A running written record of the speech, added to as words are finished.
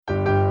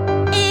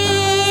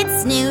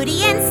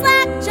Snooty and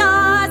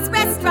Slackjaw's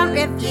restaurant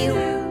review.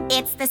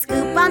 It's the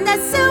scoop on the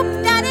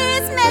soup that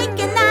is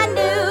making the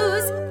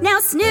news.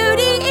 Now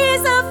Snooty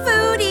is a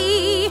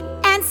foodie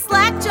and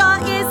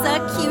Slackjaw is a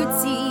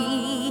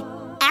cutie.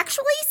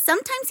 Actually,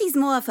 sometimes he's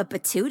more of a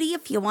patootie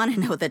if you want to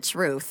know the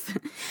truth.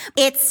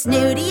 It's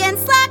Snooty and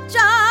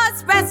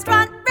Slackjaw's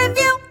restaurant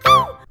review.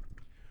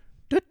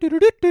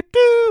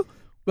 Do-do-do-do-do-do.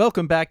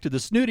 Welcome back to the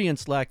Snooty and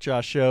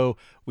Slackjaw Show.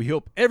 We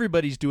hope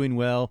everybody's doing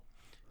well.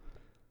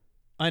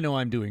 I know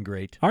I'm doing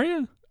great. Are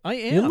you? I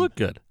am. You look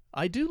good.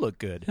 I do look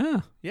good.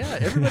 Yeah. Yeah,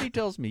 everybody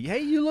tells me, hey,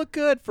 you look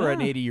good for an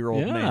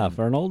 80-year-old man. Yeah,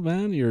 for an old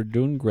man, you're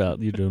doing great.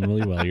 You're doing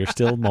really well. You're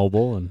still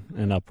mobile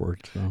and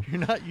upward. So.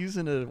 You're not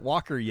using a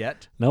walker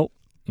yet. Nope.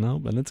 No,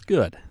 but it's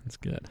good. It's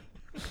good.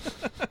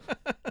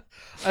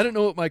 I don't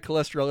know what my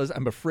cholesterol is.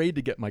 I'm afraid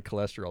to get my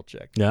cholesterol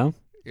checked. Yeah?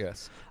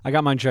 Yes. I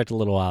got mine checked a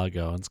little while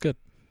ago. It's good.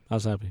 I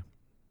was happy.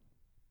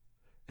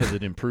 Has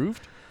it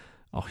improved?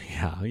 Oh,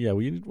 yeah. Yeah,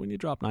 when you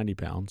drop 90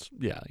 pounds,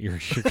 yeah, your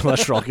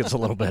cholesterol gets a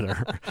little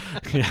better.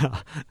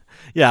 Yeah.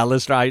 Yeah,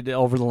 listen,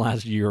 over the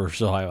last year or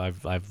so,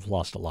 I've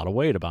lost a lot of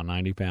weight, about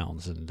 90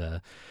 pounds.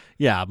 And,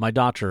 yeah, my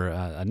doctor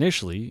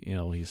initially,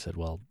 he said,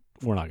 well,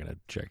 we're not going to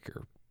check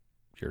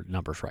your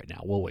numbers right now.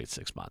 We'll wait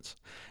 6 months.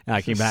 And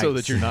I came back so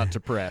that you're not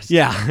depressed.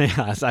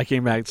 Yeah. So I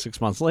came back 6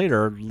 months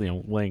later,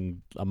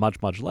 weighing much,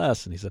 much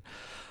less. And he said,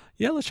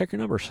 yeah, let's check your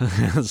numbers.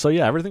 So,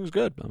 yeah, everything's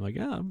good. I'm like,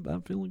 yeah,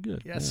 I'm feeling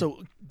good. Yeah,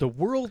 so the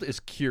world is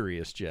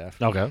curious,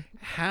 Jeff. Okay.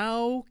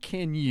 How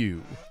can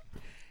you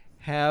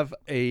have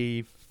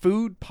a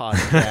food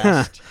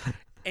podcast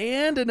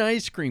and an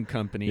ice cream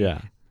company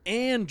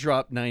and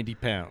drop 90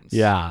 pounds?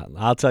 Yeah,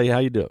 I'll tell you how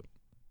you do it.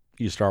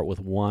 You start with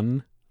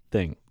one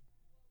thing.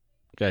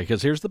 Okay,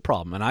 because here's the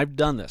problem, and I've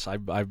done this.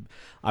 I've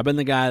been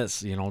the guy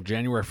that's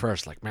January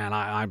 1st, like, man,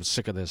 I'm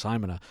sick of this.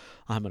 I'm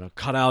gonna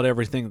cut out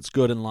everything that's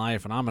good in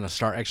life, and I'm gonna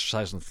start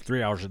exercising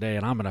 3 hours a day,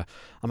 and I'm gonna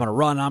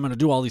run. I'm gonna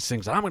do all these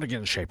things, and I'm gonna get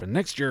in shape. And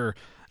next year,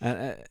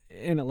 and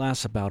it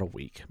lasts about a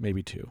week,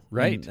 maybe two.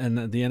 Right. And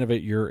at the end of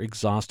it, you're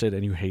exhausted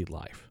and you hate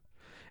life.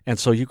 And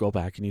so you go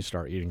back and you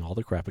start eating all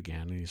the crap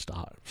again, and you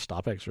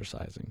stop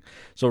exercising.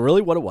 So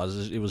really, what it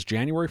was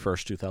January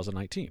 1st,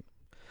 2019.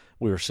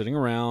 We were sitting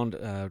around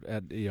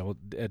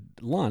at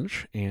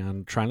lunch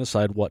and trying to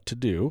decide what to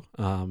do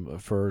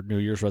for New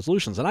Year's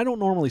resolutions. And I don't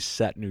normally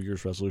set New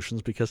Year's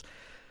resolutions because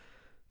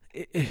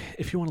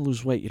if you want to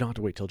lose weight, you don't have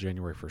to wait till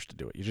January 1st to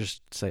do it. You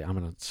just say, I'm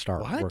going to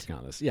start working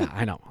on this. Yeah,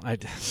 I know.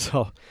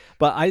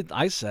 But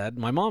I said,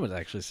 my mom had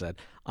actually said,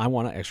 I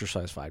want to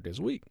exercise 5 days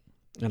a week.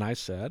 And I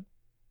said,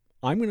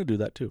 I'm going to do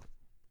that too.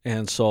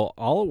 And so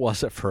all it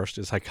was at first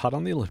is I got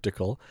on the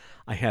elliptical.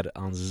 I had it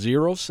on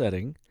 0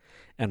 setting.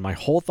 And my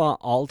whole thought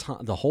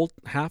the whole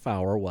half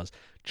hour was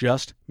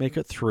just make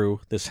it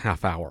through this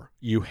half hour.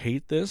 You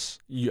hate this.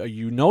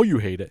 You know you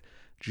hate it.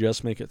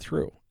 Just make it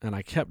through. And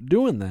I kept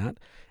doing that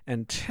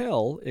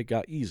until it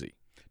got easy.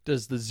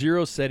 Does the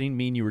 0 setting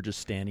mean you were just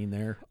standing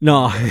there?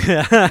 No.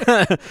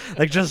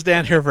 Like just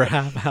stand here for a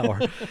half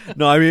hour.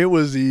 No, I mean, it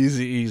was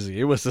easy.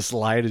 It was as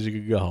light as you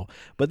could go.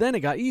 But then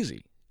it got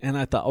easy. And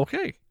I thought,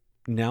 okay,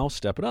 now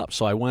step it up.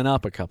 So I went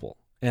up a couple.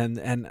 And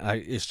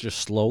it's just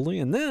slowly.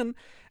 And then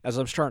as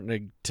I'm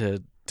starting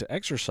to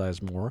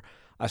exercise more,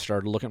 I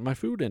started looking at my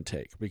food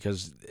intake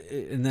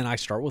and then I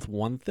start with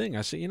one thing.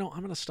 I say, I'm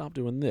going to stop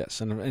doing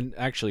this. And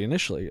actually,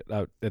 initially,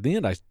 at the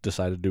end, I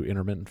decided to do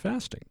intermittent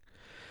fasting.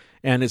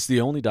 And it's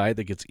the only diet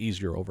that gets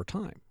easier over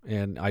time.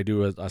 And I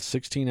do a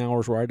 16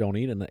 hours where I don't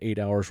eat and the 8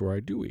 hours where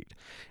I do eat.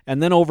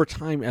 And then over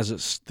time,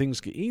 as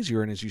things get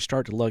easier and as you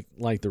start to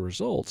like the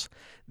results,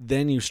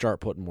 then you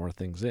start putting more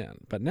things in.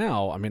 But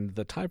now, I mean,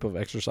 the type of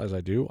exercise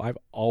I do, I've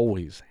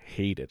always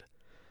hated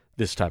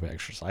this type of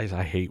exercise.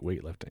 I hate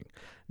weightlifting.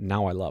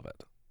 Now I love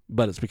it.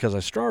 But it's because I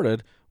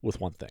started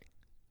with one thing.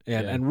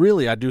 And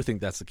really, I do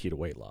think that's the key to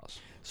weight loss.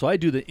 So I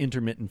do the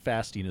intermittent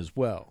fasting as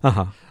well.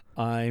 Uh-huh.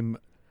 I'm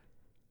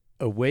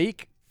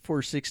awake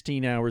for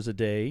 16 hours a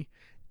day,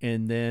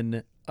 and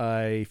then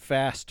I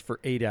fast for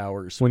 8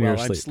 hours when while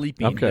you're I'm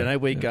sleeping. Okay. Then I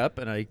wake up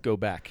and I go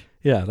back.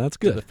 Yeah, that's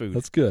good. To the food.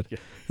 That's good. Yeah.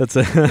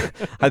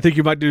 I think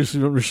you might do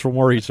some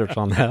more research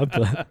on that.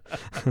 But.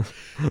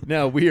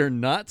 Now, we are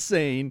not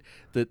saying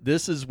that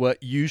this is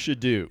what you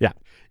should do. Yeah.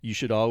 You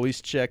should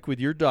always check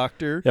with your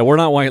doctor. Yeah, we're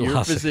not weight your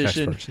loss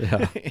physician,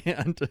 experts.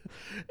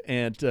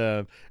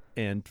 Yeah.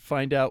 and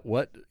find out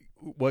what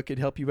could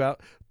help you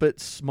out.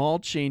 But small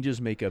changes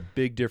make a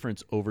big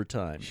difference over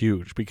time.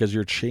 Huge, because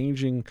you're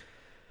changing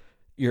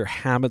your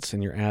habits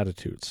and your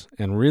attitudes.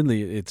 And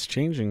really, it's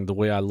changing the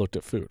way I looked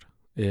at food.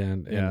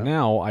 And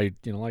now, like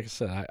I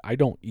said, I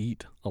don't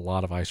eat a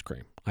lot of ice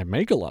cream. I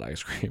make a lot of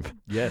ice cream.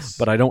 Yes.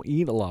 But I don't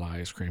eat a lot of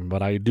ice cream.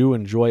 But I do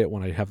enjoy it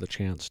when I have the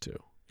chance to.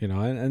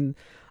 And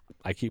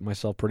I keep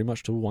myself pretty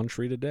much to one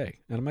treat a day.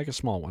 And I make a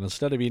small one.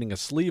 Instead of eating a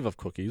sleeve of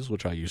cookies,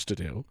 which I used to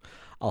do,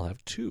 I'll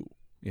have 2.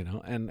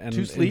 And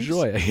 2 sleeves?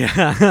 Enjoy it.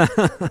 Yeah.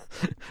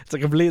 It's a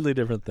completely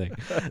different thing.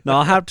 No,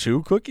 I'll have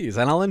 2 cookies,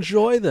 and I'll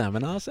enjoy them,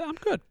 and I'll say, I'm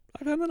good.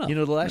 I've had enough.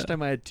 The last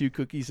time I had 2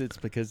 cookies, it's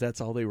because that's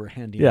all they were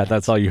handing Yeah, out.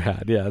 that's all you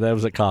had. Yeah, that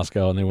was at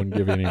Costco, and they wouldn't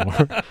give you any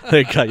more.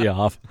 They cut you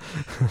off.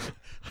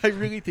 I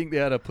really think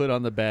they ought to put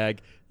on the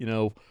bag,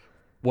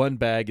 1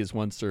 bag is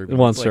 1 serving.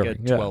 One it's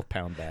serving, like a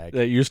 12-pound bag.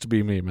 That used to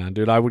be me, man.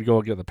 Dude, I would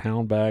go get the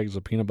pound bags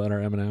of peanut butter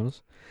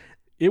M&Ms.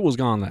 It was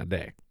gone that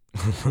day.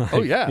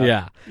 Oh, yeah.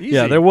 Yeah. Easy.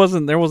 Yeah, there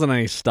wasn't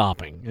any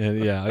stopping.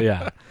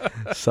 Yeah.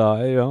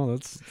 So,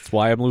 that's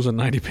why I'm losing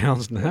 90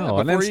 pounds now.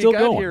 And then Before still you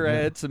got going. here, I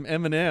had some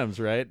M&Ms,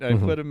 right? I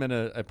put them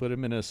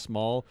in a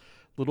small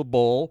little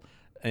bowl,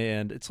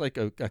 and it's like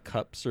a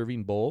cup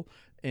serving bowl,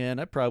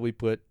 and I probably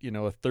put,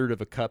 a third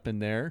of a cup in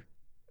there.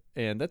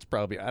 And that's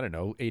probably,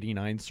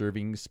 89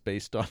 servings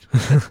based on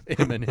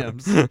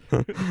M&Ms.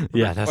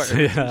 Yeah, that's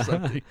or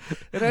something.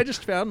 And I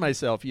just found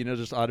myself,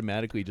 just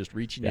automatically just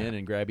reaching in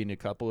and grabbing a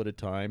couple at a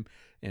time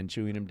and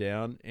chewing them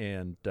down.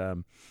 And,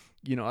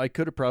 I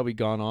could have probably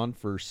gone on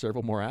for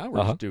several more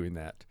hours doing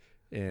that.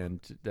 And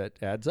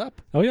that adds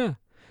up. Oh, yeah.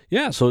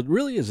 Yeah, so it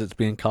really is. It's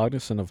being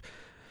cognizant of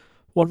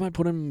what am I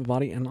putting in my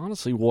body, and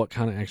honestly, what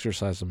kind of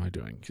exercise am I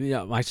doing?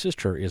 Yeah, my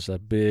sister is a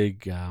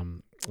big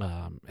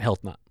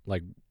health nut,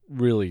 like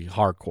really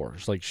hardcore.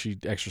 It's like she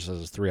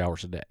exercises 3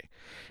 hours a day.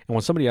 And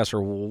when somebody asks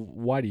her, well,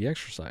 why do you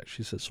exercise?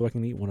 She says, so I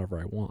can eat whenever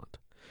I want.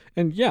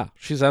 And yeah,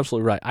 she's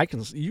absolutely right.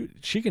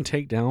 She can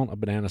take down a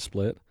banana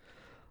split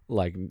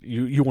like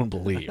you wouldn't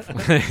believe.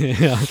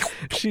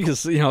 She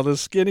is, the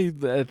skinny,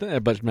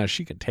 but man,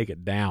 she can take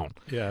it down.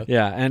 Yeah.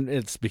 Yeah, and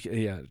it's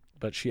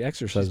but she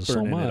exercises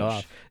so much. It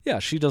off. Yeah,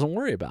 she doesn't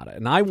worry about it.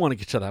 And I want to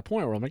get to that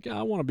point where I'm like,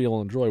 I want to be able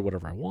to enjoy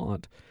whatever I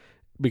want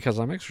because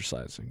I'm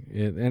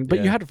exercising.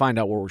 But you have to find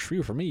out what works for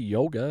you. For me,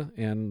 yoga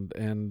and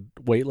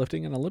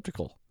weightlifting and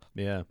elliptical.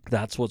 Yeah.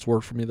 That's what's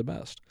worked for me the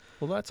best.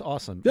 Well, that's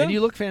awesome. Yeah. And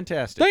you look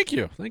fantastic. Thank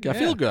you. I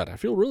feel good. I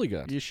feel really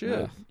good. You should.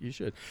 Yeah. You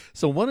should.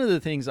 So one of the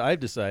things I've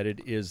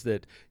decided is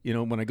that,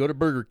 when I go to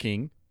Burger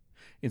King,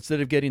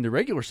 instead of getting the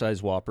regular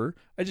size Whopper,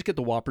 I just get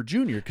the Whopper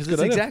Junior because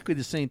it's exactly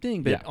the same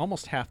thing, but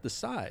almost half the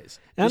size.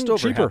 And just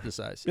over cheaper. half the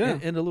size. Yeah.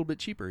 And a little bit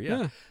cheaper,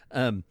 yeah.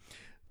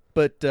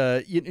 But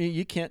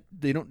you can't,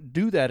 they don't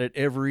do that at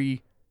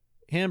every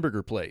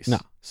hamburger place. No.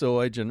 So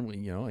I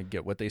generally, I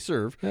get what they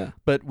serve. Yeah.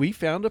 But we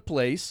found a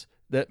place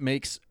that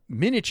makes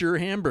miniature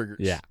hamburgers.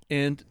 Yeah.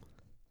 And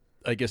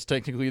I guess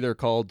technically they're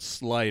called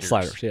sliders.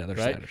 Sliders, yeah, they're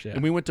right? sliders, yeah.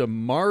 And we went to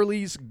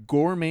Marley's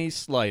Gourmet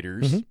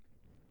Sliders. Mm-hmm.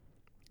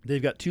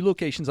 They've got 2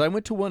 locations. I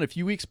went to one a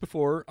few weeks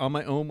before on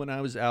my own when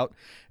I was out,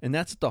 and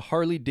that's at the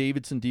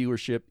Harley-Davidson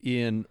dealership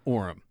in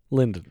Orem.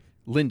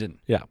 Linden.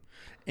 Yeah.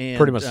 And,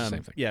 pretty much the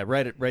same thing. Yeah,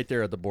 right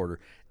there at the border.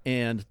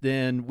 And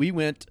then we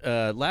went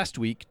last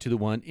week to the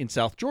one in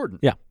South Jordan.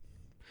 Yeah.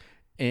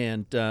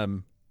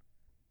 And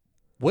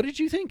what did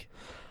you think?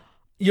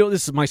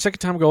 This is my second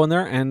time going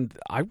there, and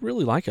I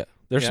really like it.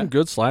 There's some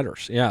good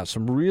sliders. Yeah,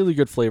 some really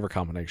good flavor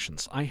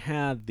combinations. I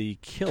had the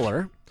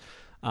Killer,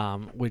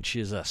 which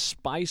is a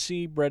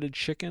spicy breaded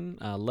chicken,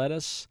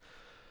 lettuce,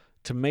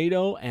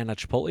 tomato, and a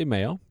chipotle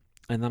mayo.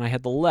 And then I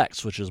had the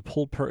Lex, which is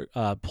pulled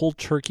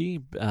turkey,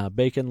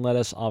 bacon,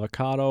 lettuce,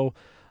 avocado,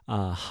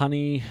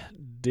 honey,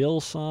 dill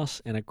sauce,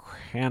 and a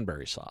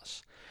cranberry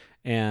sauce.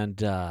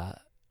 And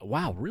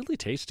wow, really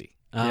tasty.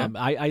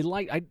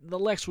 The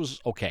Lex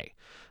was okay.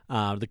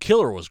 The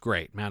Killer was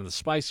great, man. The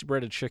spicy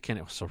breaded chicken,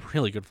 it was a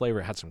really good flavor.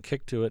 It had some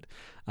kick to it.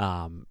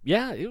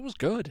 It was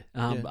good.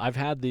 I've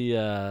had the,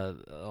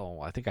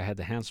 I think I had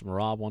the Handsome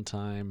Rob one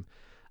time.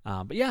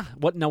 But yeah,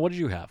 what did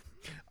you have?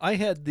 I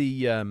had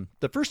the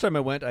first time I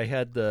went, I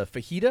had the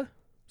fajita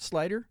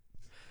slider,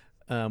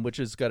 which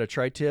has got a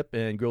tri-tip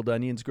and grilled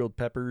onions, grilled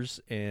peppers,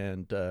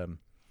 and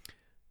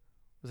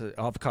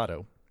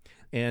avocado.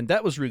 And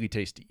that was really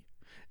tasty.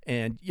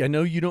 And I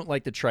know you don't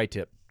like the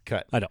tri-tip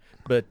cut. I don't.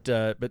 But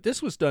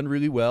this was done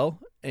really well,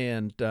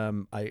 and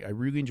I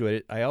really enjoyed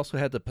it. I also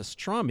had the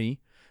pastrami,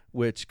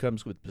 which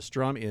comes with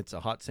pastrami. It's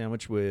a hot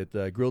sandwich with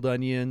grilled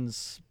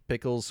onions,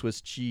 pickles,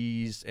 Swiss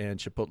cheese, and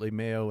chipotle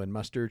mayo and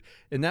mustard,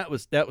 and that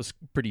was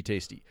pretty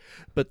tasty.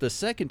 But the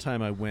second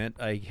time I went,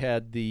 I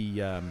had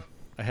the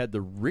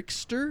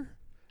Rickster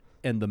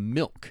and the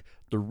milk.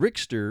 The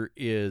Rickster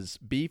is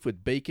beef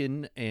with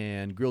bacon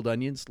and grilled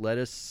onions,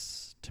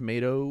 lettuce,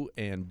 tomato,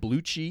 and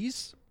blue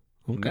cheese.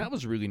 Okay. And that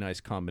was a really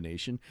nice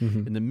combination.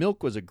 Mm-hmm. And the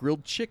milk was a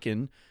grilled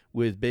chicken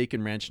with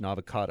bacon, ranch, and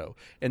avocado.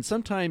 And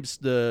sometimes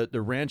the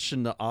ranch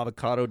and the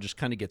avocado just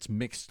kind of gets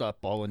mixed up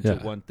all into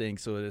one thing,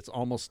 so it's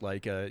almost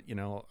like a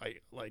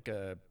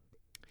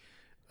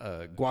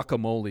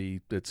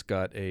guacamole that's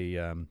got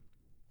a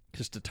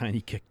just a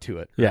tiny kick to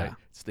it. Right? Yeah,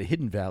 it's the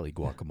Hidden Valley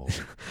guacamole.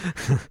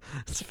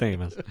 It's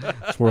famous.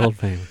 It's world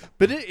famous.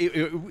 But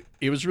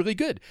it was really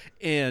good,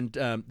 and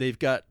they've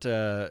got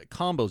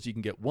combos. You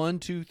can get 1,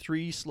 2,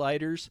 3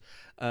 sliders,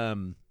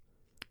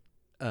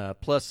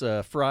 plus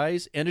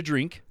fries and a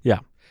drink. Yeah.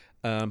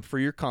 For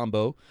your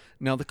combo.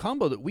 Now, the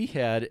combo that we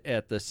had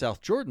at the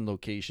South Jordan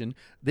location,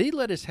 they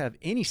let us have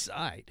any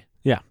side.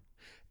 Yeah.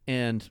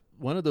 And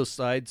one of those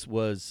sides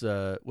was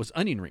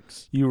onion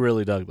rings. You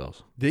really dug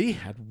those. They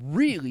had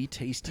really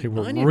tasty onion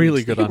rings. They were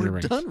really good onion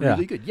rings. rings. They were done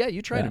really good. Yeah,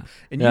 you tried them.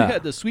 And you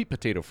had the sweet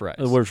potato fries.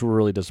 Which were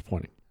really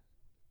disappointing.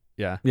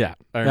 Yeah. Yeah,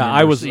 I yeah. remember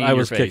I was seeing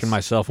your kicking face.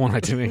 myself when I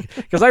didn't,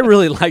 because I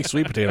really like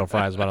sweet potato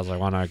fries, but I was like,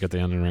 why not get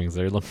the onion rings?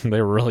 They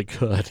were really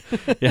good.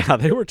 Yeah,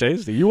 they were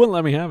tasty. You wouldn't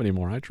let me have any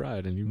more. I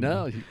tried, and you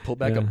No, you pulled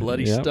back yeah, a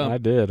bloody yeah, stump. I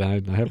did.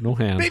 I have no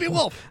hand. Baby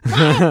wolf.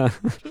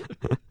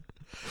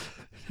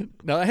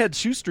 Now, I had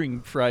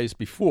shoestring fries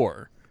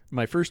before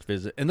my first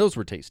visit, and those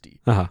were tasty.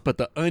 Uh-huh. But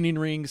the onion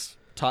rings,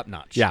 top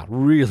notch. Yeah,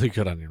 really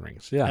good onion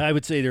rings. Yeah. I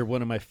would say they're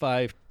one of my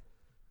 5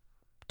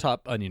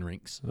 top onion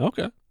rings.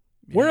 Okay.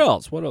 Where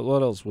else? What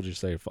else would you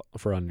say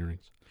for onion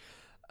rings?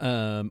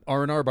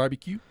 R&R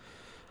Barbecue.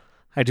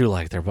 I do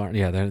like their bar.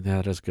 Yeah,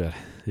 that is good.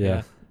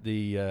 Yeah.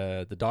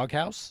 The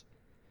Doghouse.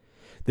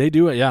 They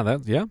do it. Yeah,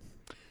 yeah.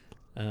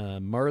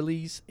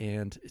 Marley's,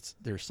 and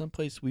there's some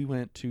place we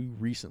went to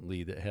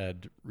recently that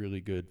had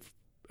really good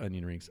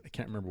onion rings. I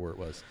can't remember where it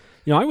was.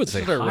 You know, I would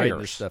say Start writing this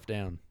Hires. stuff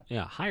down.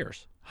 Yeah,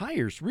 Hires.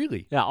 Hires,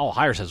 really? Yeah,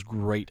 Hires has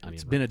great onion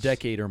It's rings. been a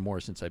decade or more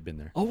since I've been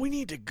there. Oh, we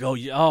need to go.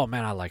 Oh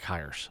man, I like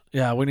Hires.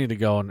 Yeah, we need to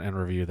go and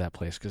review that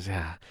place because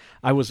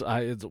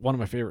it's one of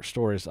my favorite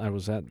stories. I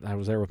was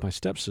there with my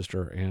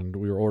stepsister and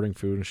we were ordering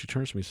food and she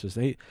turns to me and says,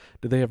 "Hey,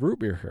 do they have root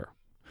beer here?"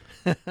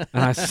 And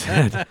I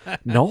said,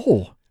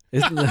 "No."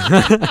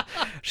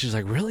 She's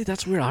like, "Really?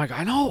 That's weird." I'm like,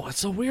 "I know, it's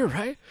so weird,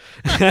 right?"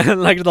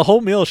 And like the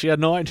whole meal, she had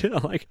no idea.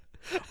 Like,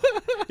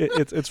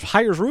 it's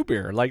Hires root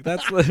beer. Like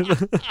that's.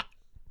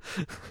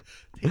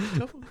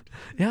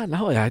 Yeah,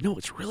 no, I know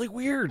it's really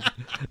weird.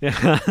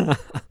 Yeah,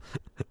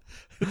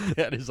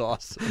 That is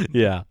awesome.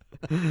 yeah.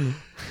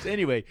 So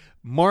anyway,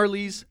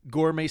 Marley's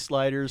Gourmet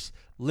Sliders,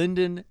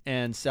 Linden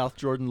and South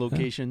Jordan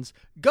locations.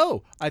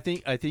 Go. I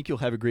think you'll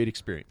have a great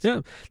experience.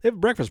 Yeah, they have a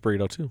breakfast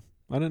burrito too.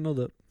 I didn't know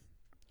that.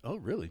 Oh,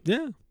 really?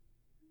 Yeah,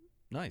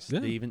 Nice. Yeah.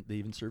 They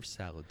even serve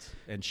salads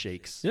and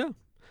shakes. yeah.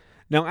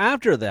 Now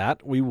after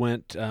that, we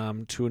went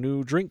to a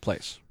new drink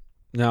place.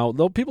 Now,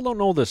 though people don't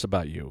know this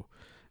about you,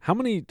 how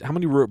many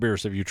root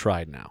beers have you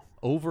tried now?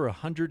 Over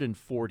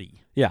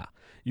 140. Yeah,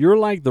 you're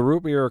like the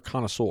root beer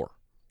connoisseur.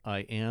 I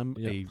am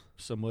Yep.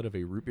 somewhat of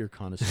a root beer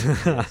connoisseur.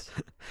 Yes.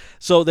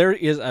 So there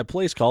is a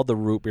place called the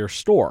Root Beer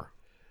Store.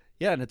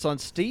 Yeah, and it's on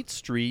State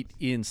Street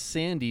in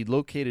Sandy,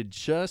 located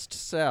just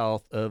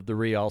south of the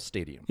Real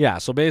Stadium. Yeah,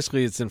 so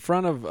basically it's in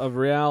front of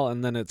Real,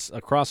 and then it's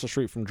across the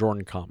street from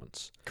Jordan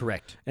Commons.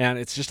 Correct. And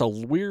it's just a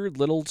weird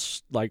little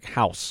like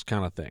house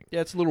kind of thing.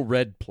 Yeah, it's a little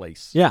red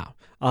place. Yeah,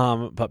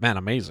 but man,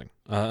 amazing.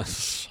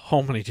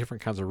 So many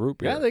different kinds of root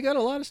beer. Yeah, they got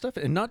a lot of stuff,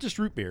 and not just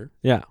root beer.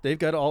 Yeah. They've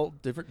got all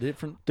different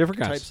Different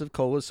kinds. types of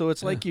colas. So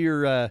it's like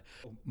your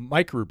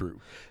microbrew.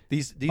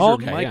 These Okay, are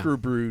yeah.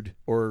 microbrewed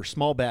or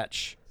small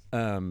batch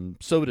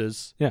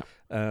sodas. Yeah.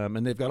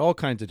 And they've got all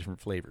kinds of different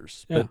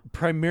flavors. Yeah. But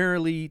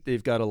primarily,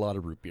 they've got a lot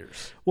of root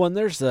beers. Well, and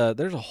there's a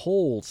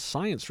whole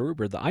science to root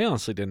beer that I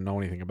honestly didn't know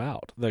anything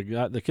about. The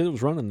kid that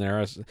was running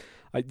there,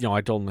 I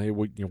told him, hey,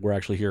 we're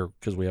actually here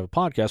because we have a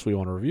podcast. We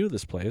want to review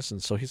this place,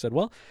 and so he said,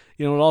 well,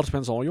 it all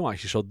depends on what you want.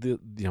 He showed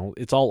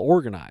it's all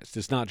organized.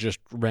 It's not just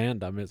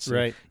random. It's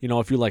Right.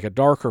 If you like a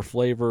darker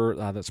flavor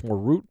that's more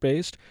root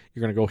based,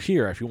 you're going to go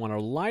here. If you want a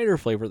lighter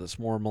flavor that's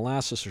more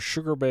molasses or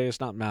sugar based,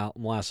 not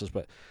molasses,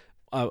 but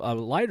a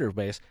lighter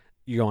base,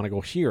 you want to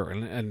go here,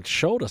 and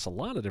showed us a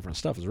lot of different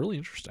stuff. It's really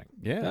interesting.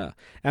 Yeah.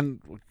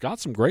 And got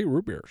some great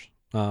root beers.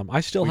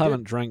 I still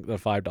haven't drank the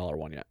 $5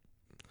 one yet.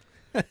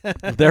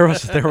 there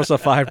was a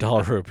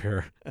 $5 root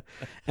beer,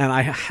 and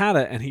I had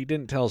it, and he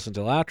didn't tell us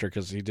until after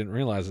because he didn't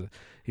realize it.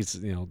 He's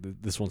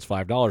this one's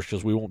 $5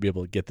 because we won't be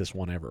able to get this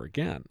one ever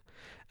again.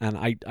 And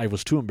I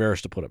was too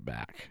embarrassed to put it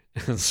back,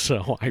 and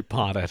so I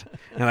bought it,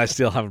 and I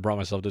still haven't brought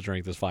myself to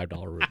drink this $5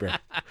 root beer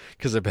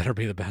because it better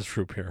be the best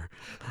root beer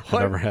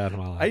I've ever had in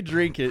my life. I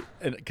drink it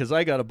because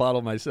I got a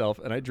bottle myself,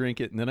 and I drink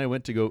it, and then I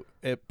went to go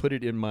put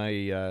it in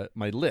my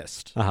my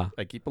list. Uh-huh.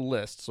 I keep a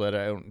list so that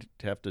I don't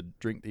have to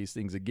drink these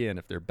things again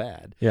if they're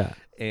bad. Yeah.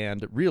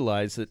 And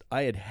realized that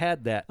I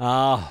had that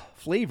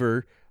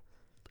flavor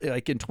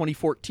like in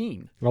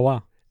 2014, Oh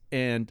wow.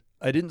 and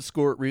I didn't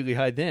score it really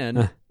high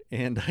then,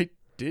 and I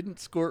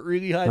didn't score it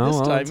really high Oh, this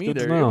well, time that's good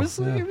to either. know.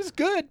 It was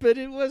good, but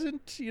it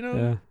wasn't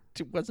Yeah.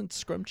 it wasn't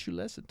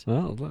scrumptious.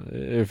 Well,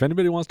 if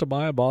anybody wants to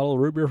buy a bottle of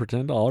root beer for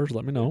 $10,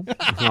 let me know.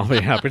 I'll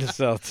be happy to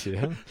sell it to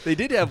you. They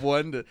did have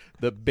one,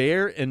 the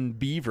Bear and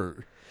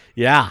Beaver,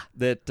 Yeah.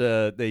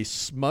 that they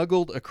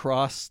smuggled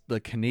across the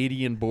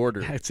Canadian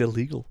border. It's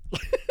illegal.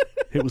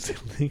 It was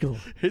illegal.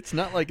 It's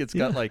not like it's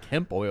got like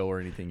hemp oil or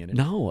anything in it.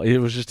 No, it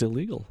was just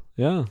illegal.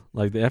 Yeah,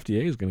 like the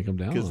FDA is going to come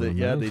down Because on they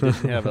them. didn't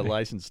have a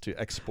license to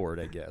export,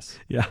 I guess.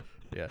 Yeah.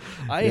 Yeah,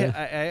 I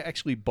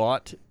actually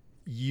bought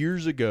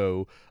years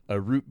ago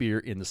a root beer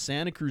in the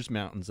Santa Cruz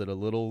Mountains at a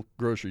little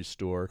grocery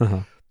store.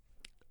 Uh-huh.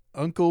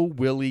 Uncle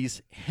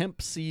Willie's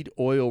hemp seed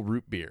oil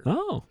root beer,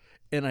 Oh.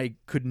 and I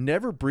could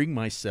never bring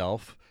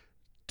myself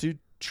to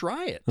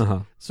try it.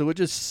 Uh-huh. So it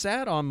just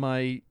sat on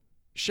my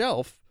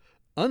shelf,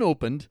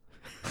 unopened,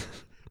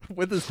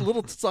 with this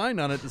little sign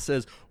on it that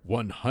says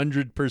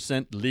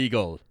 100%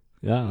 legal.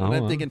 Yeah. And oh, I'm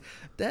well. thinking,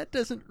 that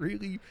doesn't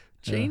really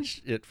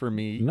change it for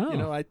me.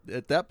 No.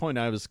 At that point,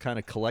 I was kind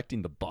of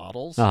collecting the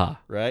bottles, Ah.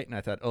 right? And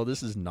I thought, oh,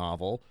 this is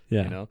novel,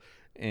 Yeah.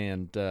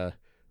 And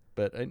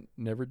but I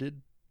never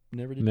did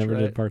try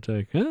did it.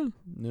 partake. Yeah.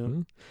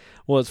 No.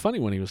 Well, it's funny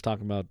when he was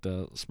talking about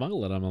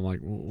smuggling them. I'm like,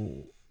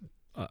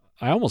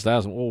 I almost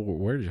asked him, well,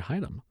 where did you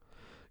hide them?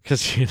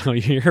 Because, you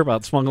hear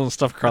about smuggling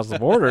stuff across the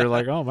border. You're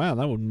like, oh, man,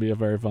 that wouldn't be a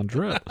very fun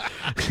trip.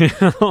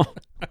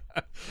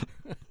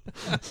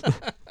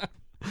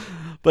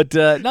 But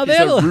no, they He's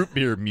had a root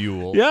beer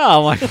mule. Yeah,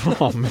 I'm like,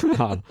 oh,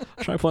 man,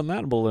 try putting that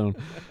in a balloon.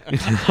 I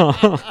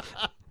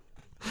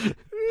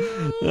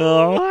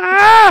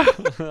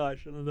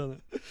shouldn't have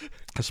done it.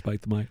 I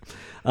spiked the mic.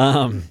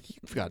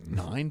 You've got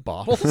 9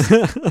 bottles?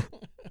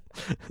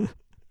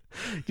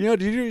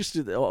 Did you used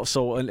to?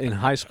 So in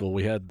high school,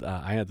 we had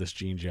I had this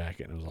jean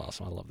jacket, and it was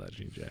awesome. I love that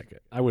jean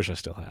jacket. I wish I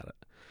still had it.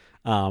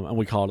 And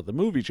we called it the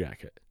movie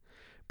jacket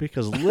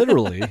because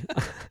literally,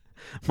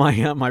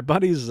 my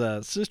buddy's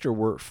sister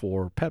worked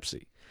for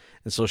Pepsi,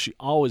 and so she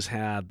always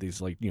had these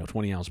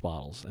 20-ounce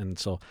bottles. And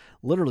so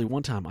literally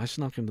one time I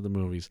snuck into the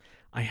movies.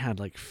 I had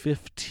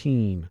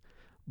 15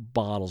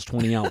 bottles,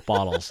 20-ounce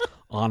bottles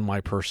on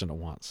my person at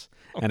once,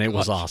 and it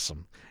was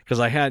awesome. Because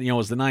I had, it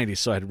was the 90s,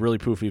 so I had really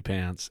poofy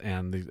pants,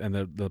 and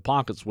the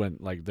pockets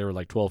went they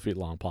were 12 feet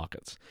long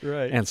pockets.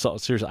 Right. And so,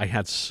 seriously, I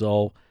had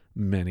so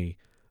many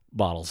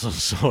bottles of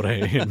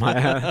soda in my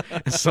head.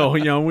 And so,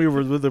 we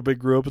were with a big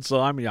group, and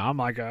so I'm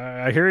like,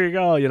 here you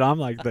go. I'm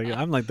like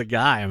the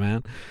guy,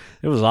 man.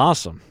 It was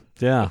awesome.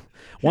 Yeah.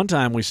 One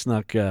time we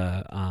snuck,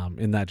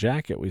 in that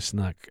jacket, we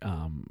snuck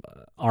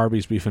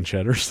Arby's beef and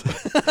cheddars.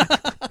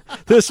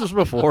 This was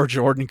before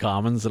Jordan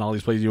Commons and all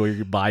these places where you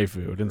could buy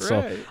food. And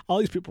so all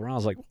these people around, I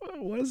was like,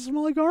 why does it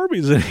smell like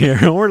Arby's in here?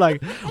 And we're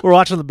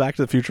watching the Back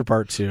to the Future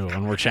Part 2,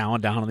 and we're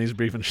chowing down on these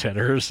beef and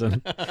cheddars.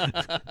 And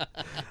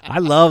I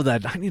love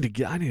that.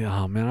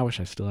 Oh man, I wish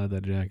I still had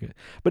that jacket.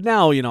 But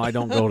now, I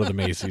don't go to the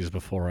Macy's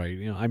before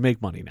I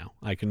make money now.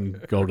 I can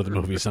go to the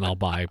movies and I'll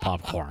buy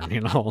popcorn,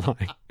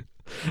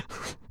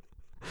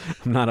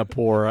 I'm not a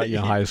poor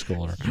high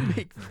schooler. You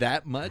make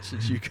that much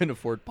that you can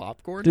afford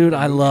popcorn? Dude,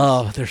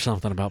 there's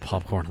something about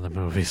popcorn in the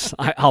movies.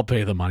 I'll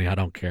pay the money. I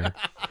don't care.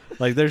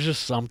 There's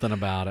just something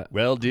about it.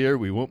 Well, dear,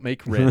 we won't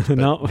make rent, but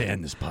No.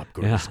 man, this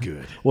popcorn is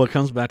good. Well, it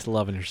comes back to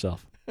loving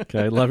yourself.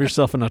 Okay, love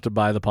yourself enough to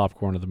buy the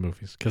popcorn of the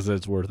movies because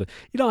it's worth it.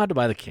 You don't have to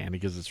buy the candy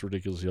because it's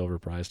ridiculously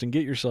overpriced, and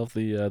get yourself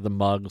the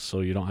mug so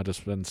you don't have to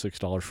spend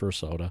 $6 for a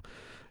soda.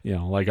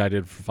 Like I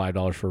did for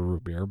 $5 for a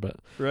root beer, but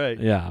Right.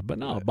 yeah, but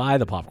no, buy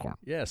the popcorn.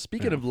 Yeah,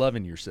 speaking of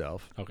loving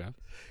yourself, Okay.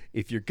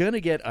 if you're going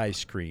to get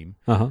ice cream,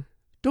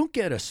 don't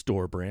get a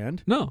store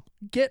brand. No,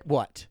 Get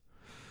what?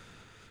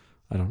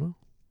 I don't know.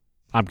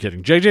 I'm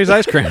kidding. JJ's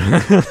ice cream.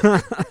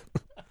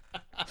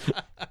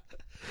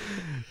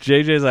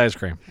 JJ's ice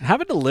cream. Have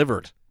it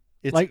delivered.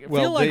 It's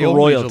feel like they a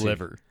only royalty.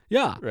 deliver,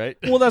 Yeah. right?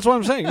 Well, that's what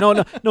I'm saying.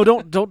 No,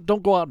 don't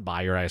go out and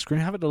buy your ice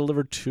cream. Have it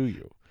delivered to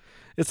you.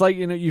 It's like,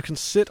 you can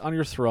sit on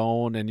your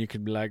throne and you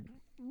can be like,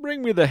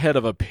 bring me the head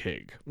of a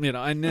pig,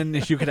 and then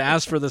you could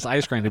ask for this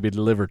ice cream to be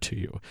delivered to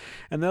you.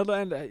 And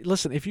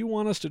listen, if you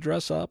want us to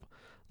dress up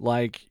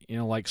like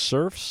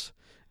serfs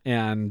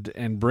and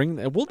bring,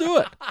 we'll do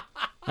it.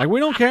 We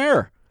don't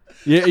care.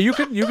 Yeah, you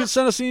can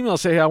send us an email,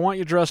 say, hey, I want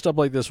you dressed up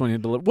like this when you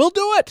deliver. We'll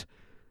do it.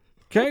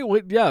 Okay.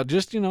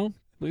 Just,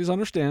 please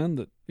understand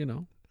that,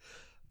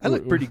 I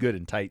look pretty good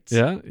in tights.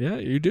 Yeah,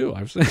 you do.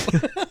 I've seen.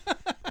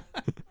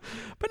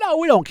 But no,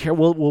 we don't care.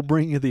 We'll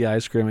bring you the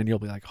ice cream, and you'll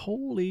be like,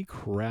 "Holy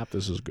crap,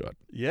 this is good!"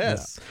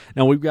 Yes. Yeah.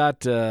 Now we've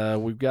got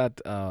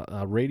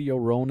a Radio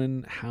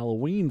Ronin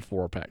Halloween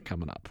 4-pack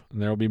coming up,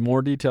 and there will be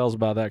more details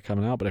about that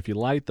coming out. But if you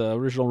like the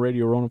original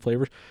Radio Ronin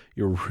flavors,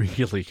 you're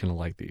really gonna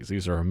like these.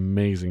 These are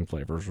amazing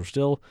flavors. We're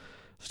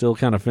still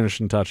kind of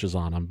finishing touches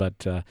on them,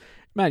 but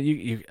man,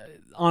 you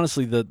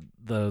honestly the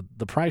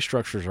price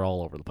structures are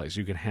all over the place.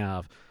 You can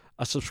have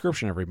a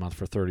subscription every month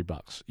for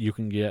 $30. You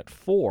can get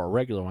 4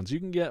 regular ones. You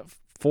can get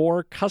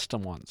 4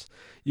 custom ones.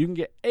 You can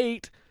get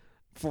 8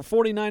 for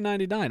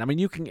 $49.99. I mean,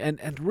 you can,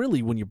 and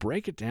really, when you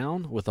break it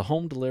down with the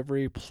home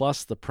delivery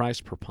plus the price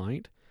per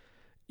pint,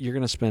 you're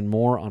going to spend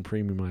more on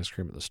premium ice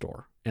cream at the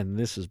store. And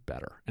this is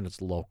better, and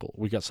it's local.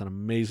 We got some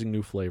amazing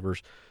new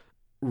flavors,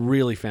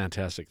 really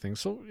fantastic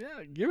things. So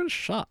yeah, give it a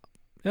shot.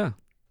 Yeah.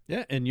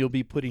 Yeah, and you'll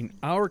be putting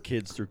our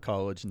kids through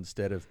college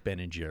instead of Ben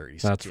and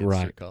Jerry's. That's kids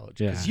right. Through college,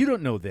 Yeah. because you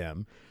don't know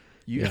them.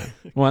 Yeah.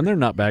 Well, and they're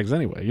nut bags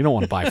anyway. You don't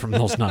want to buy from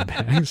those nut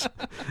bags.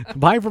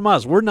 Buy from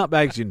us. We're nut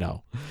bags,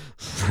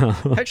 So.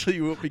 Actually,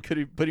 you won't be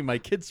putting my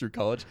kids through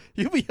college.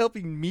 You'll be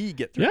helping me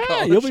get through Yeah,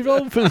 college. you'll be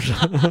helping.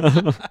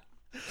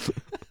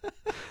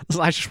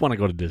 I just want to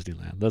go to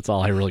Disneyland. That's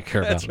all I really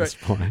care about at this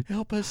point.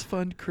 Help us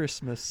fund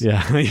Christmas.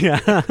 Yeah.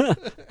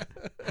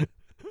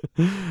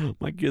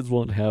 My kids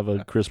won't have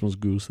a Christmas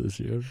goose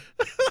this year.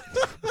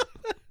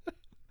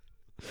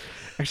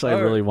 Actually, I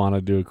really want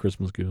to do a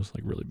Christmas goose,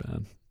 really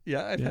bad.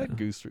 Yeah, I've had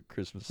goose for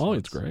Christmas. Oh, once.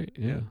 it's great.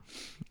 Yeah.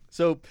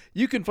 So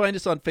you can find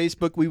us on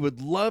Facebook. We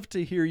would love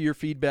to hear your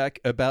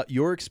feedback about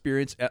your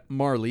experience at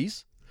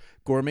Marley's,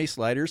 Gourmet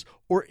Sliders,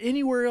 or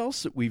anywhere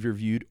else that we've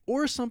reviewed,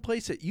 or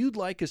someplace that you'd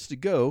like us to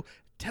go.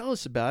 Tell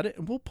us about it,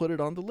 and we'll put it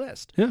on the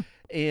list. Yeah.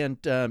 And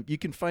you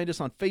can find us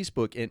on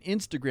Facebook and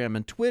Instagram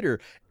and Twitter,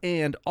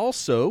 and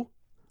also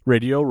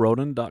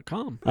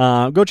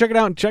RadioRodan.com. Go check it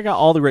out and check out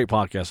all the great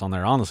podcasts on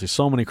there. Honestly,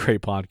 so many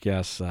great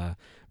podcasts.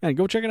 Man,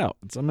 go check it out.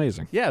 It's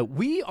amazing. Yeah,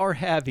 we are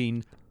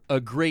having a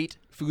great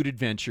food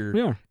adventure.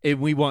 We are. And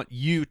we want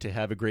you to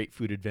have a great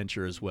food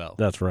adventure as well.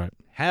 That's right.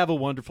 Have a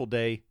wonderful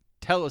day.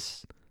 Tell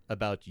us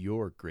about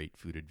your great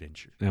food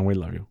adventure. And we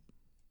love you.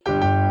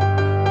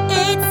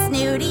 It's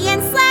Snooty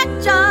and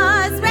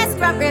Slackjaw's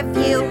restaurant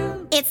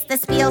review. It's the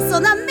spiel so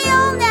the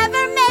meal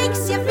never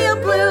makes you feel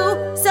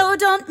blue. So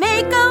don't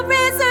make a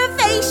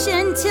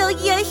reservation till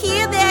you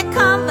hear their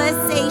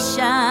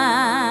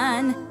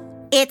conversation.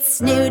 It's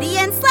Snooty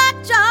and Slackjaw.